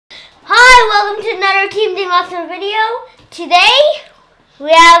welcome to another Team Dinglasan video. Today,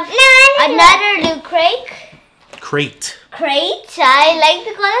 we have another Loot Crate. Crate. I like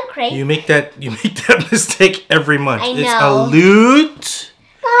to call it crate. You make that mistake every month. I know. It's a Loot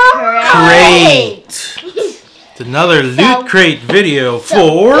Crate. It's another Loot Crate video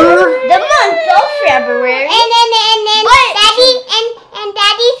for the month of February. And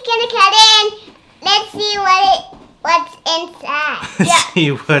Daddy's gonna cut it and let's see what's inside. Let's see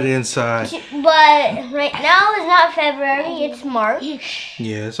what inside. But right now it's not February, it's March.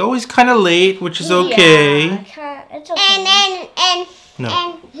 Yeah, it's always kind of late, which is okay. Yeah, it's okay.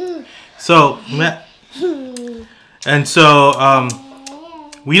 So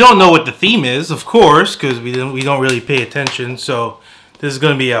we don't know what the theme is, of course, because we don't really pay attention. So this is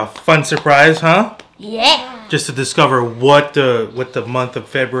gonna be a fun surprise, huh? Yeah. Just to discover what the month of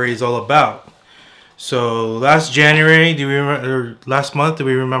February is all about. So last January, last month, do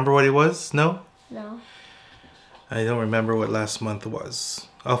we remember what it was? No? No. I don't remember what last month was.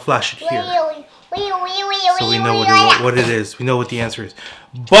 I'll flash it here. So So we know what it is. We know what the answer is.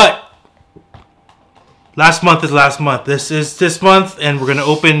 But last month is last month. This is this month, and we're gonna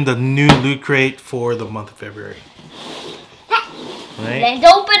open the new Loot Crate for the month of February. Right? Let's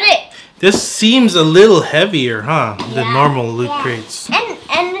open it. This seems a little heavier, huh? Than normal Loot Crates. And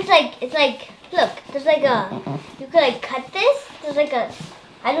it's like look, there's like you could like cut this. There's like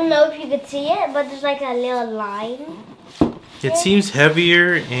I don't know if you could see it, but there's like a little line. It seems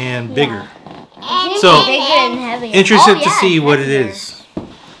heavier and bigger. So bigger and heavier. Interested to see what it is.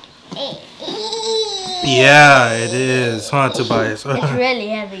 Yeah, it is, huh, Tobias? It's really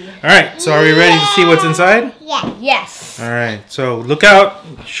heavy. Alright, so are we ready to see what's inside? Yeah. Yes. Alright, so look out.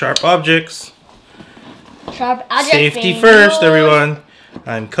 Sharp objects. Sharp object. Safety first, everyone.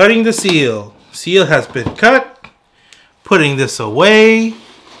 I'm cutting the seal. Seal has been cut. Putting this away.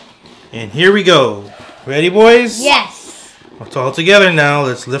 And here we go. Ready, boys? Yes. It's all together now.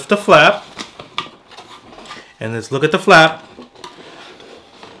 Let's lift the flap. And let's look at the flap.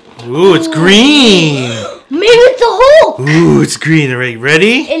 Ooh, it's green. Maybe it's the Hulk. Ooh, it's green. All right,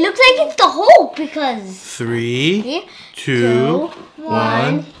 ready? It looks like it's the Hulk because 3, 2,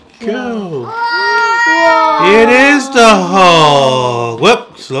 1, go. Whoa. It is the Hulk.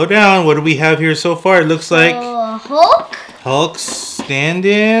 Whoop, slow down. What do we have here so far? It looks like Hulk. Hulk's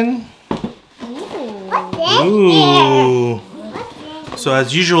stand-in. Ooh. Ooh. So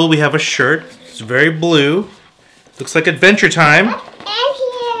as usual, we have a shirt. It's very blue. Looks like Adventure Time.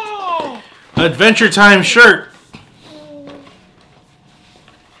 Adventure Time shirt.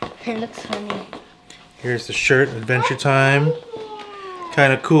 It looks funny. Here's the shirt, Adventure Time.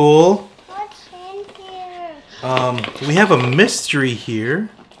 Kind of cool. What's in here? We have a mystery here.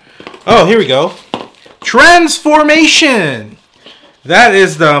 Oh, here we go. Transformation. That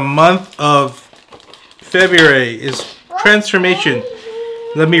is the month of February. Is transformation.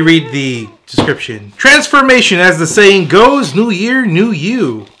 Let me read the description. Transformation, as the saying goes, new year, new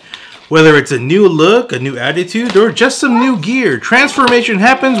you. Whether it's a new look, a new attitude, or just some new gear, transformation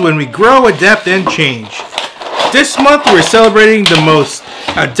happens when we grow, adapt, and change. This month we're celebrating the most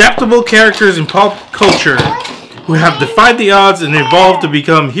adaptable characters in pop culture who have defied the odds and evolved to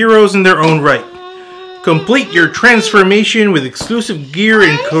become heroes in their own right. Complete your transformation with exclusive gear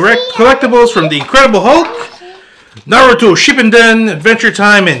and collectibles from the Incredible Hulk, Naruto Shippuden, Adventure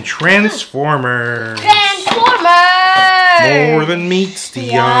Time, and Transformers. More than meets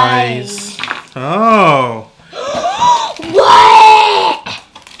the eyes. Oh. What?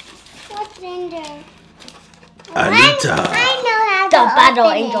 What's in there? Alita. I know how The to battle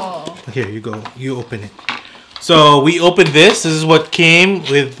open it. angel. Here you go. You open it. So we opened this. This is what came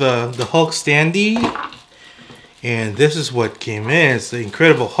with the Hulk standee. And this is what came in. It's the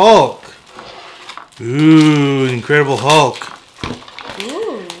Incredible Hulk. Ooh, Incredible Hulk.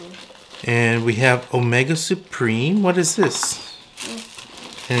 Ooh. And we have Omega Supreme. What is this?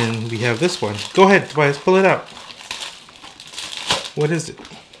 And we have this one. Go ahead, Tobias, pull it out. What is it?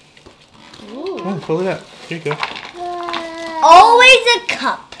 Ooh. Oh, pull it out. Here you go. Always a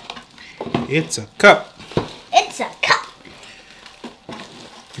cup. It's a cup. It's a cup.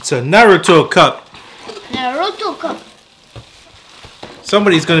 It's a Naruto cup. Naruto cup.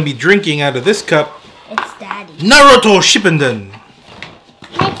 Somebody's going to be drinking out of this cup. It's Daddy. Naruto Shippuden.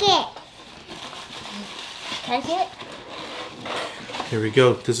 Take it. Can I see it? Here we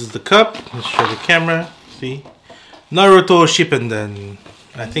go. This is the cup. Let's show the camera. See? Naruto Shippuden.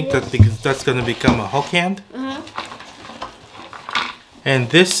 I think that's going to become a Hulk hand. And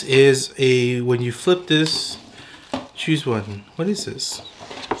this is a, when you flip this, choose one. What is this?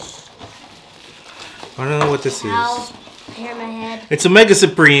 I don't know what this is. Ow. Hair in my head. It's Omega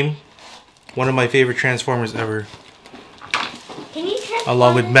Supreme. One of my favorite Transformers ever. Can you transform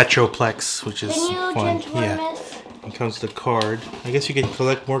Along with this? Metroplex, which is Can you fun. transform Yeah. this? It comes the card. I guess you can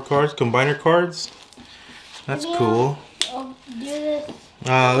collect more cards, combiner cards. That's Yeah. cool. I'll do this.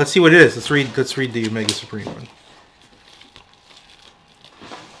 Let's see what it is. Let's read the Mega Supreme one.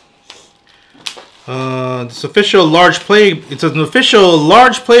 It's an official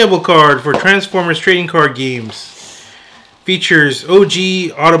large playable card for Transformers trading card games. Features OG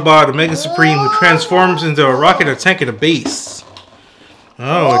Autobot, a Mega Supreme who transforms into a rocket, a tank, and a base.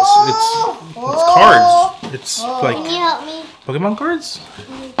 Oh, it's cards. It's Can like you help me? Pokemon cards.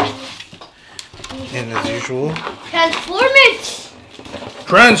 And as usual, Transform it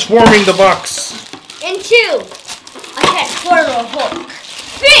transforming the box. into a Transformer Hulk.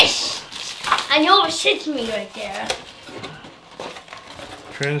 Fish! And you almost hit me right there.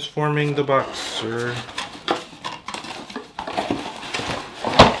 Transforming the box, sir.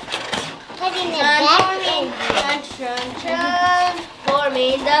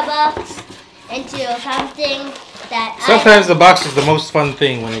 Transforming the box into something that Sometimes the box is the most fun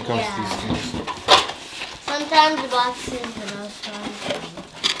thing when it comes to these things. Sometimes the box is the most fun thing.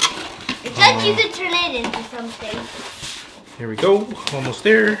 Except you could turn it into something. Here we go. Almost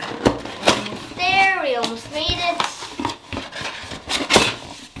there. Almost there. We almost made it.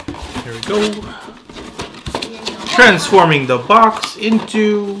 Here we go. Transforming the box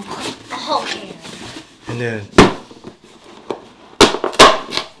into... A Hulk hand. And then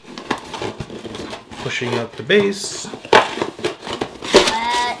pushing up the base. Look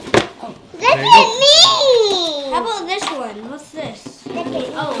at me! How about this one? What's this?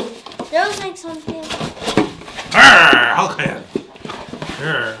 Oh, there was like something. Arr, Hulk hand.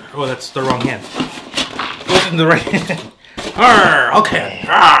 Arr. Oh, that's the wrong hand. Goes in the right hand. Arr, Hulk hand.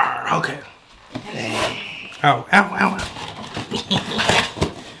 Arr, Hulk hand. Ow, ow, ow, ow.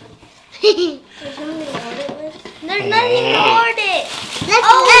 There's something to hold it with? There's nothing to hold it. Let's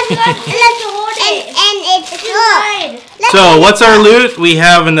hold it. And it's It's full. inside. So, what's our loot? We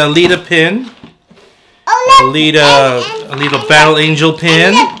have an Alita pin. Oh, look. Alita Battle Angel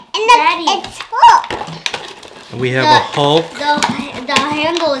pin. And look, Daddy. it's full. We have a Hulk. The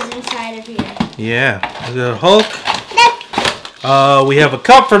handle is inside of here. Yeah, the Hulk. Look, We have a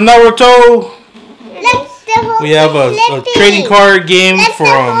cup from Naruto. look, the Hulk We have a is trading flipping. card game That's the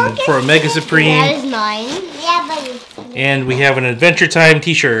Hulk for a Mega That Supreme. is mine. Yeah, but And we have an Adventure Time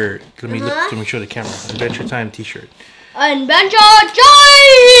t-shirt. Let me show the camera. Adventure Time t-shirt. Adventure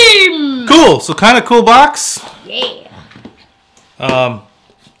Time! Cool. So kind of cool box. Yeah.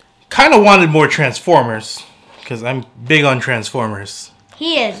 Kind of wanted more Transformers because I'm big on Transformers.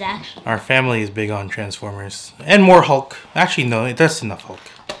 He is actually. Our family is big on Transformers and more Hulk. Actually, no, that's enough Hulk.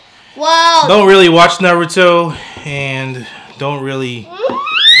 Wow. Don't really watch Naruto and don't really.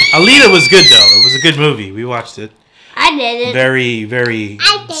 Alita was good though. It was a good movie. We watched it. I did it. Very, very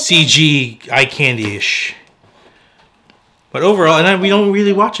CG eye candy-ish. But overall, and then we don't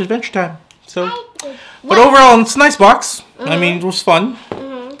really watch Adventure Time. So, but overall, it's a nice box. I mean, it was fun.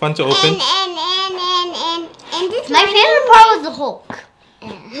 Fun to open. And this My favorite part was the Hulk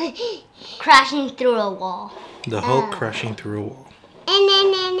crashing through a wall. The Hulk crashing through a wall.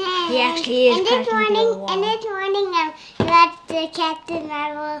 He actually is and this crashing through a morning, wall. and this morning, we watched the Captain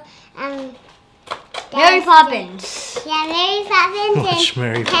Marvel, Mary Poppins. Yeah, Mary Poppins Watch and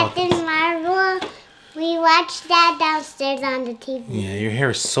Mary Captain Poppins. Marvel. We watched that downstairs on the TV. Yeah, your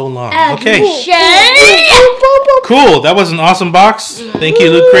hair is so long. Uh, Okay, Shay! cool. That was an awesome box. Thank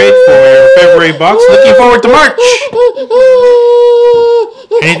you, LootCrate, for your February box. Looking forward to March.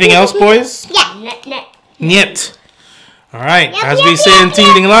 Anything else, boys? Yeah. Net, net. Niet. All right. Yep, As yep, we say yep, in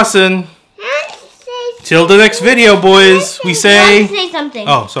yep. Dinglasan, till the next video, boys. We I say. want to say something.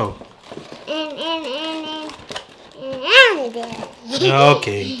 Oh, so. And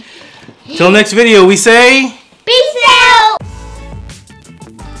Okay. Till next video, we say.